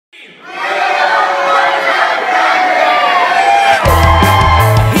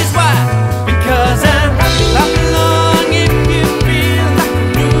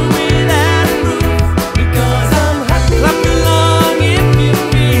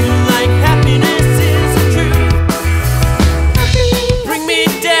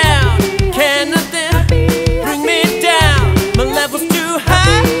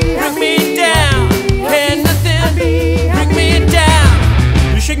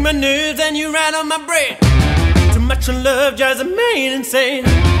Nerves and you right on my brain. Too much of love drives a man insane.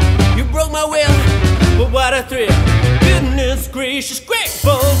 You broke my will, but what a thrill. Goodness gracious, great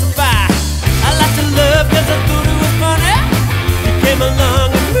balls of fire. I like to love cause I thought it was funny. You came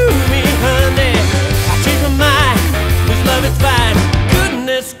along and moved me, honey. I changed my mind, cause love is fine.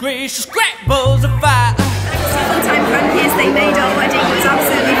 Goodness gracious, great balls of fire. Funtime Frankies, they made our wedding. It was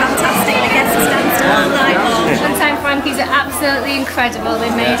absolutely fantastic. The guests danced all night long. Funtime Frankies are absolutely incredible. They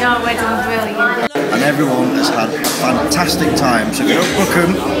made our wedding brilliant. And everyone has had a fantastic time. So if you don't book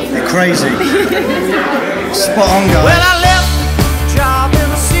them, you're crazy. Spot on, guys. Well, I left a job in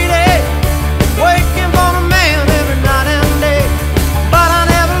the city, working for a man every night and day. But I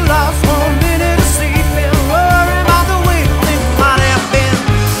never lost 1 minute of sleep and worrying about the way things might have been.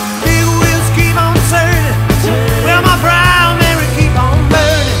 Big wheels keep on turning, well, my brown Mary keep on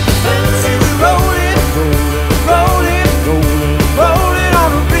burning. See, we rolling, rolling, rolling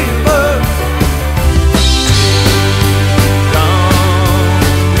on the river.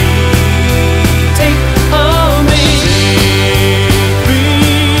 Take on me,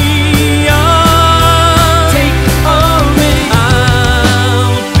 free on, take on me.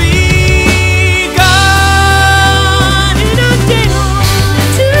 I'll be gone in a day or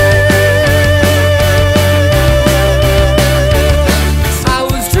two. I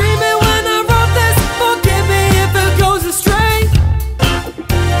was dreaming when I wrote this. Forgive me if it goes astray.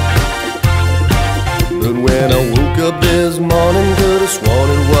 But when I woke up this morning, could have sworn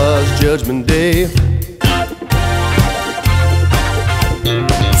it was Judgment Day.